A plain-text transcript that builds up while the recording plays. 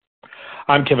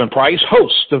I'm Kevin Price,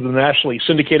 host of the nationally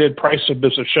syndicated Price of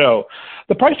Business show.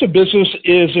 The Price of Business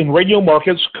is in radio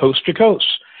markets coast to coast,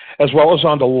 as well as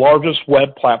on the largest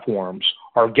web platforms.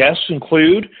 Our guests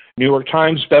include New York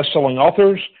Times bestselling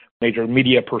authors, major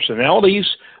media personalities,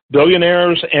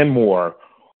 billionaires, and more.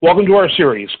 Welcome to our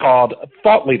series called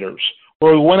Thought Leaders,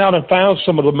 where we went out and found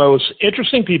some of the most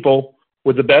interesting people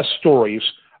with the best stories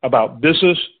about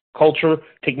business, culture,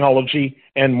 technology,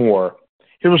 and more.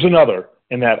 Here's another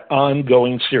in that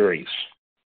ongoing series.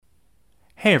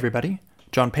 Hey everybody,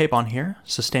 John Pabon here,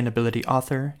 sustainability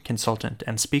author, consultant,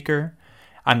 and speaker.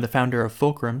 I'm the founder of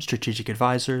Fulcrum Strategic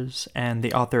Advisors and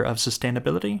the author of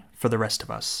Sustainability for the Rest of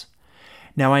Us.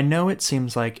 Now, I know it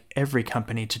seems like every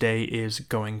company today is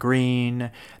going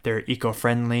green, they're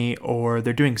eco-friendly, or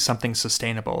they're doing something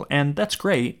sustainable, and that's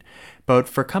great. But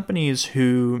for companies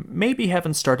who maybe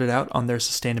haven't started out on their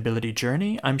sustainability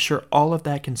journey, I'm sure all of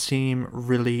that can seem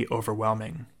really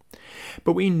overwhelming.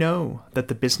 But we know that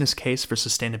the business case for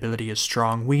sustainability is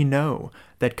strong. We know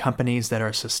that companies that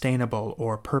are sustainable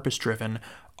or purpose-driven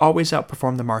always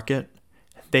outperform the market.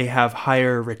 They have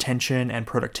higher retention and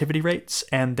productivity rates,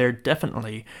 and they're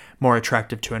definitely more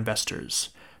attractive to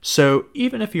investors. So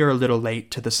even if you're a little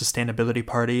late to the sustainability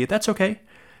party, that's okay.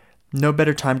 No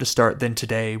better time to start than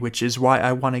today, which is why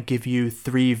I want to give you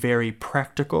 3 very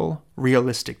practical,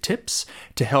 realistic tips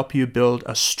to help you build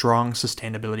a strong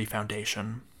sustainability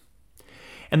foundation.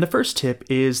 And the first tip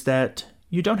is that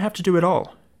you don't have to do it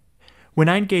all. When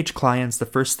I engage clients, the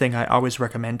first thing I always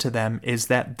recommend to them is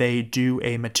that they do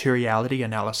a materiality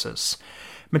analysis.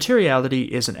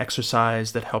 Materiality is an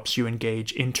exercise that helps you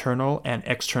engage internal and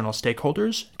external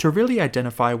stakeholders to really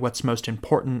identify what's most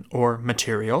important or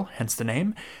material, hence the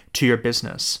name, to your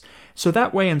business. So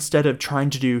that way, instead of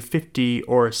trying to do 50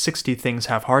 or 60 things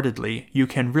half-heartedly, you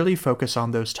can really focus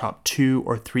on those top 2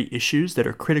 or 3 issues that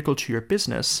are critical to your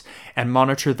business and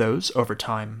monitor those over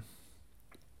time.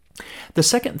 The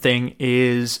second thing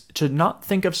is to not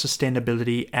think of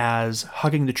sustainability as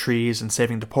hugging the trees and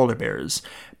saving the polar bears,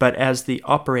 but as the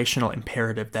operational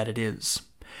imperative that it is.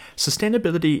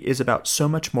 Sustainability is about so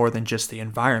much more than just the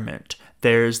environment.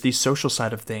 There's the social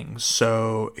side of things,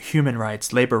 so human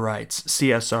rights, labor rights,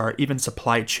 CSR, even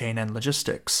supply chain and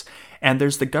logistics. And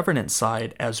there's the governance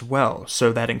side as well,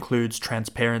 so that includes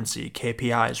transparency,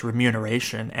 KPIs,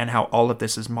 remuneration, and how all of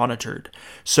this is monitored.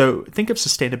 So think of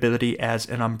sustainability as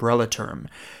an umbrella term.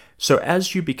 So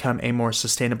as you become a more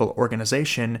sustainable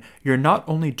organization, you're not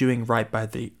only doing right by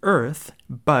the earth,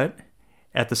 but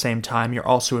at the same time, you're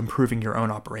also improving your own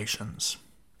operations.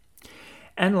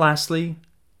 And lastly,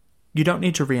 you don't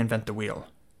need to reinvent the wheel.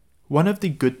 One of the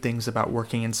good things about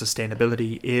working in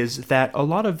sustainability is that a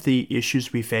lot of the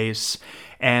issues we face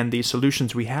and the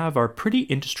solutions we have are pretty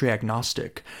industry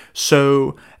agnostic.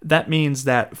 So that means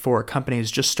that for companies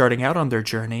just starting out on their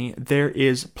journey, there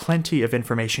is plenty of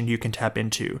information you can tap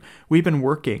into. We've been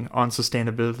working on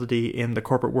sustainability in the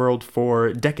corporate world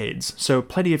for decades, so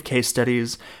plenty of case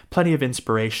studies, plenty of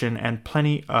inspiration, and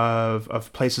plenty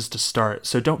of places to start.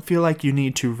 So don't feel like you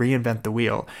need to reinvent the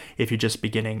wheel if you're just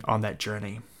beginning on that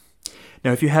journey.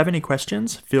 Now, if you have any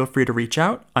questions, feel free to reach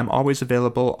out. I'm always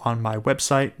available on my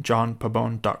website,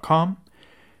 johnpabon.com.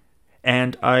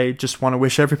 And I just want to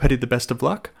wish everybody the best of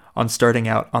luck on starting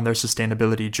out on their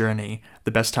sustainability journey. The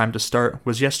best time to start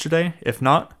was yesterday. If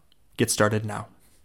not, get started now.